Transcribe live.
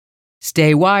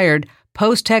Stay wired.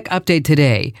 Post Tech Update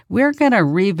today. We're going to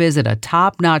revisit a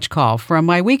top-notch call from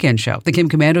my weekend show, The Kim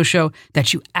Komando Show,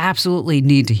 that you absolutely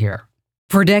need to hear.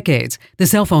 For decades, the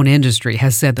cell phone industry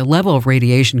has said the level of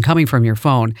radiation coming from your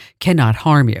phone cannot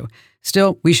harm you.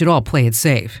 Still, we should all play it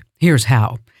safe. Here's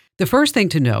how. The first thing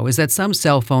to know is that some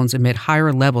cell phones emit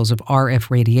higher levels of RF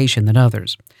radiation than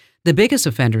others. The biggest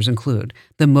offenders include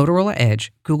the Motorola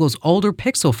Edge, Google's older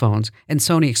Pixel phones, and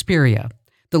Sony Xperia.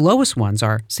 The lowest ones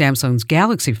are Samsung's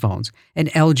Galaxy phones and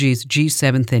LG's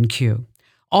G7 ThinQ.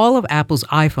 All of Apple's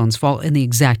iPhones fall in the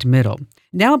exact middle.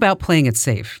 Now about playing it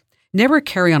safe. Never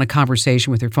carry on a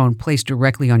conversation with your phone placed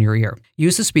directly on your ear.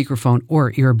 Use a speakerphone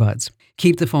or earbuds.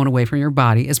 Keep the phone away from your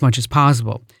body as much as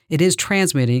possible. It is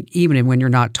transmitting even when you're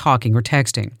not talking or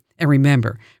texting. And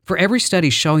remember, for every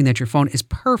study showing that your phone is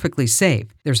perfectly safe,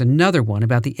 there's another one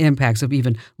about the impacts of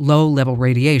even low-level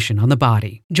radiation on the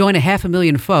body. Join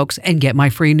 500,000 folks and get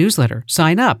my free newsletter.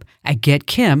 Sign up at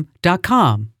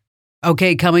getkim.com.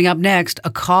 Okay, coming up next, a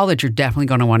call that you're definitely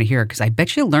going to want to hear because I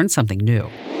bet you'll learn something new.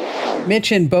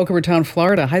 Mitch in Boca Raton,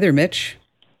 Florida. Hi there, Mitch.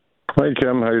 Hey,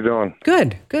 Kim. How you doing?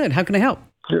 Good, good. How can I help?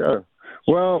 Yeah.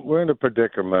 Well, we're in a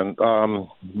predicament.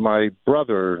 My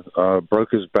brother broke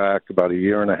his back about a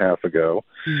year and a half ago.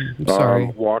 I'm sorry.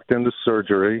 Walked into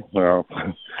surgery. Well,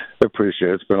 I appreciate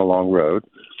it. It's been a long road.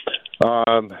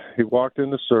 He walked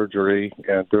into surgery,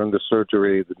 and during the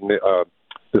surgery,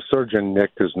 the surgeon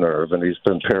nicked his nerve, and he's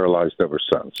been paralyzed ever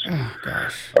since. Oh,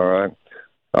 gosh. All right.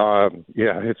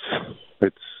 Yeah,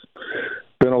 it's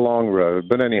been a long road.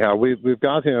 But anyhow, we've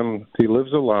got him. He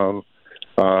lives alone.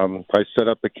 I set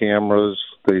up the cameras,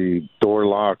 the door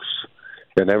locks,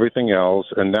 and everything else,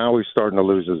 and now he's starting to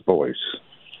lose his voice,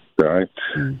 right?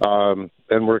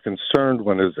 And we're concerned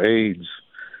when his aides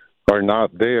are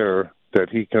not there that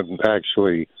he can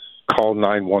actually call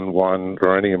 911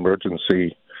 or any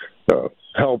emergency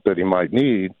help that he might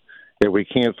need, and we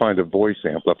can't find a voice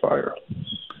amplifier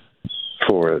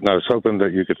for it. And I was hoping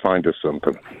that you could find us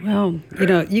something. Well,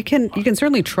 you can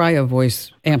certainly try a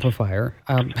voice amplifier.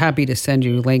 I'm happy to send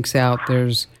you links out.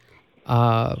 There's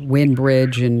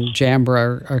Windbridge and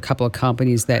Jambra are a couple of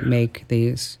companies that make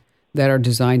these that are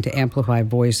designed to amplify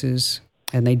voices,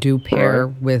 and they do pair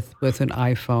with an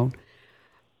iPhone.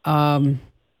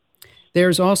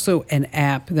 There's also an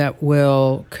app that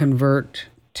will convert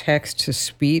text to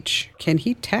speech. Can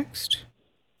he text?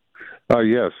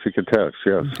 Yes, he could text.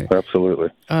 Yes, okay.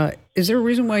 Absolutely. Is there a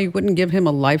reason why you wouldn't give him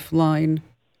a Lifeline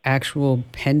actual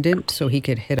pendant so he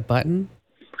could hit a button?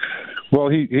 Well,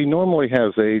 he normally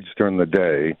has aides during the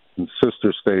day, and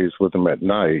sister stays with him at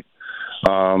night.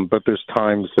 But there's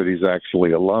times that he's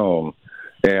actually alone.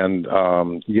 And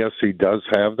yes, he does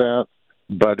have that,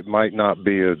 but it might not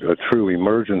be a true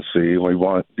emergency. We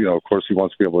want, of course, he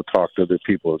wants to be able to talk to other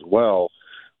people as well.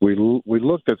 We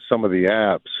looked at some of the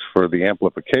apps for the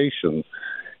amplification,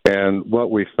 and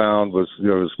what we found was it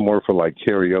was more for like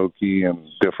karaoke and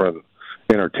different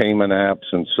entertainment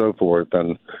apps and so forth.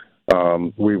 And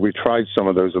we tried some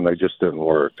of those, and they just didn't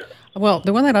work. Well,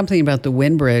 the one that I'm thinking about, the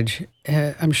Windbridge,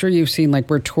 I'm sure you've seen like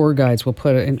where tour guides will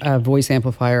put a voice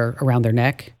amplifier around their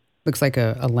neck. Looks like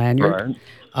a lanyard.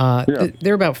 Right. Yeah.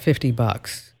 They're about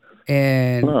 $50.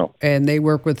 And they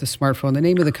work with the smartphone. The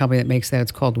name of the company that makes that,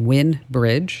 it's called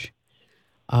Windbridge.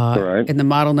 Right. And the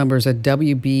model number is a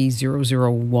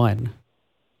WB001.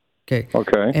 Okay.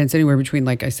 And it's anywhere between,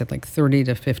 like I said, like $30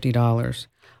 to $50.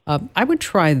 I would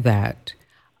try that.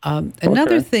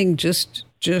 Another thing, just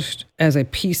as a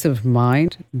peace of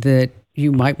mind that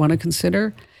you might want to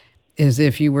consider is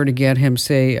if you were to get him,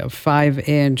 say, a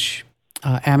 5-inch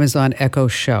Amazon Echo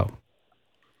Show.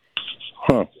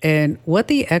 And what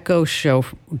the Echo Show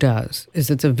does is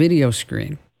it's a video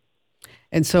screen.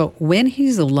 And so when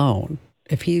he's alone,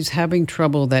 if he's having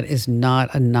trouble that is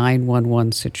not a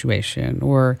 911 situation,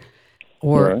 or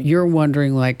you're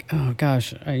wondering like, oh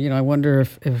gosh, I wonder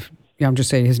if I'm just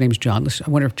saying his name's John. I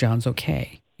wonder if John's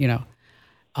okay,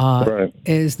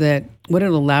 is that what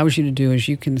it allows you to do is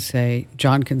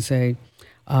John can say,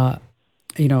 I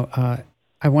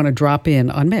want to drop in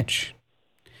on Mitch.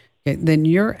 Okay, then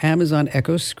your Amazon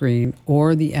Echo screen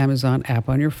or the Amazon app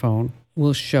on your phone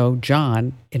will show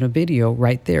John in a video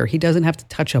right there. He doesn't have to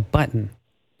touch a button,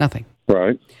 nothing.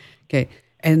 Right. Okay,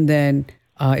 and then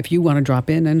if you want to drop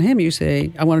in on him, you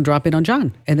say, I want to drop in on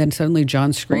John. And then suddenly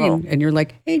John's screen, and you're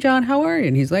like, hey, John, how are you?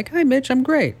 And he's like, hi, Mitch, I'm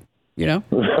great,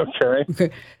 Okay.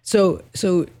 So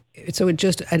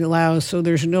it allows, so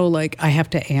there's no like, I have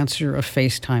to answer a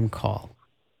FaceTime call.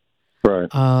 Right.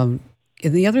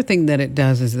 And the other thing that it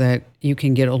does is that you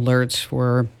can get alerts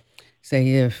for,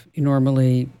 say, if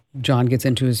normally John gets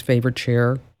into his favorite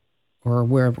chair or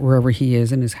wherever he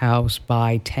is in his house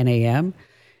by 10 a.m.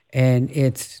 and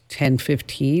it's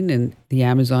 10:15 and the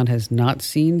Amazon has not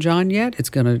seen John yet, it's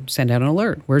going to send out an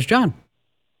alert. Where's John?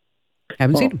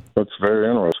 Haven't seen him. That's very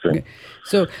interesting.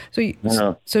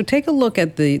 Okay. So take a look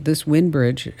at this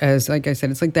WindBridge as, like I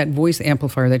said, it's like that voice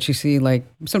amplifier that you see, like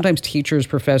sometimes teachers,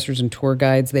 professors, and tour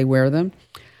guides, they wear them.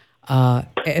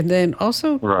 And then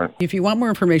also, if you want more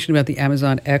information about the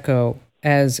Amazon Echo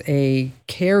as a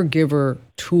caregiver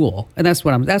tool, and that's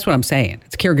what I'm saying.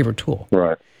 It's a caregiver tool.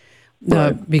 Right.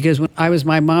 Because when I was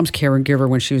my mom's caregiver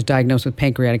when she was diagnosed with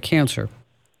pancreatic cancer,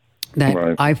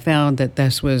 that I found that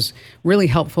this was really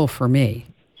helpful for me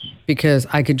because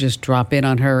I could just drop in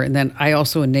on her. And then I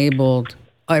also enabled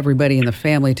everybody in the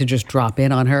family to just drop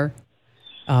in on her.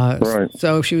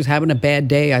 So if she was having a bad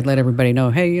day, I'd let everybody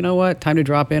know, hey, you know what? Time to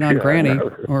drop in on Granny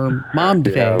or Mom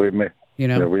today.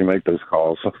 We make those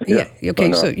calls.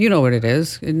 Okay. So you know what it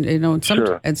is. And,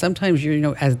 and sometimes,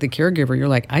 as the caregiver, you're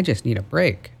like, I just need a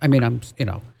break. I mean,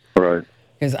 Right.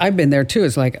 Because I've been there too.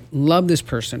 It's like, love this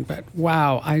person, but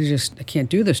wow, I can't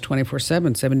do this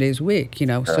 24/7, 7 days a week,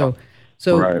 Yeah.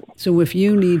 So if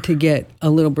you need to get a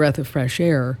little breath of fresh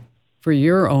air for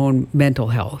your own mental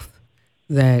health,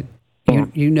 that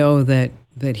you know that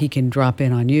he can drop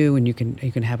in on you, and you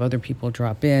can have other people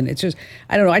drop in. It's just,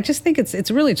 I don't know. I just think it's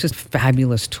just a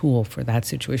fabulous tool for that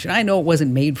situation. I know it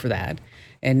wasn't made for that,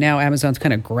 and now Amazon's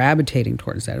kind of gravitating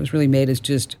towards that. It was really made as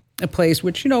just a place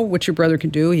which, what your brother can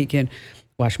do. He can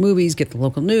watch movies, get the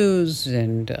local news,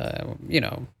 and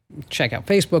check out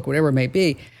Facebook, whatever it may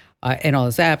be, and all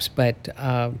his apps. But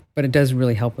it does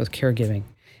really help with caregiving.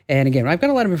 And again, I've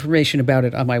got a lot of information about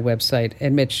it on my website.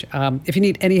 And Mitch, if you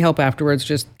need any help afterwards,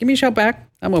 just give me a shout back.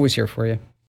 I'm always here for you.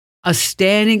 A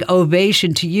standing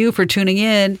ovation to you for tuning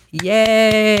in.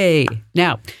 Yay!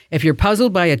 Now, if you're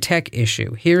puzzled by a tech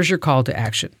issue, here's your call to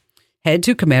action. Head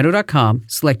to Komando.com,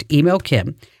 select Email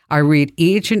Kim. I read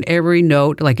each and every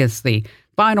note like it's the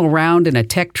final round in a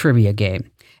tech trivia game.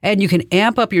 And you can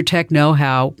amp up your tech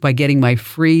know-how by getting my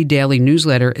free daily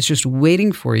newsletter. It's just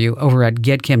waiting for you over at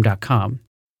getkim.com.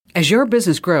 As your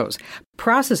business grows,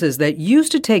 processes that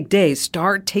used to take days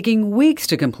start taking weeks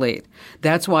to complete.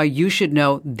 That's why you should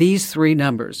know these three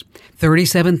numbers: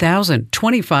 37,000,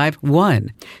 25,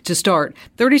 1. To start,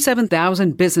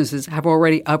 37,000 businesses have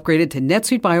already upgraded to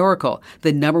NetSuite by Oracle,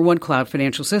 the #1 cloud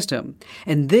financial system.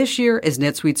 And this year is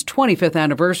NetSuite's 25th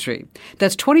anniversary.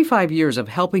 That's 25 years of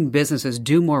helping businesses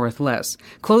do more with less,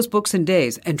 close books in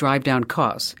days, and drive down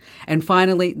costs. And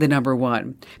finally, the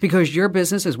 #1. Because your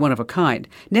business is one of a kind,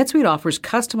 NetSuite offers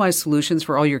customized solutions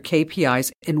for all your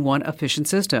KPIs in one efficient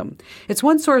system. It's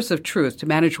one source of truth to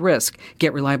manage risk,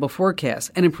 get reliable forecasts,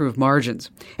 and improve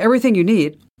margins. Everything you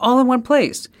need, all in one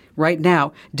place. Right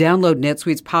now, download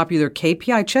NetSuite's popular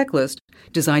KPI checklist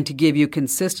designed to give you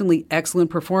consistently excellent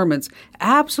performance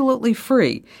absolutely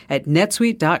free at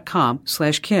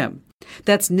netsuite.com/Kim.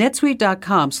 That's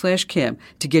netsuite.com/Kim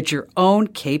to get your own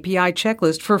KPI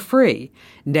checklist for free.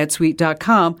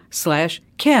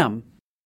 netsuite.com/Kim.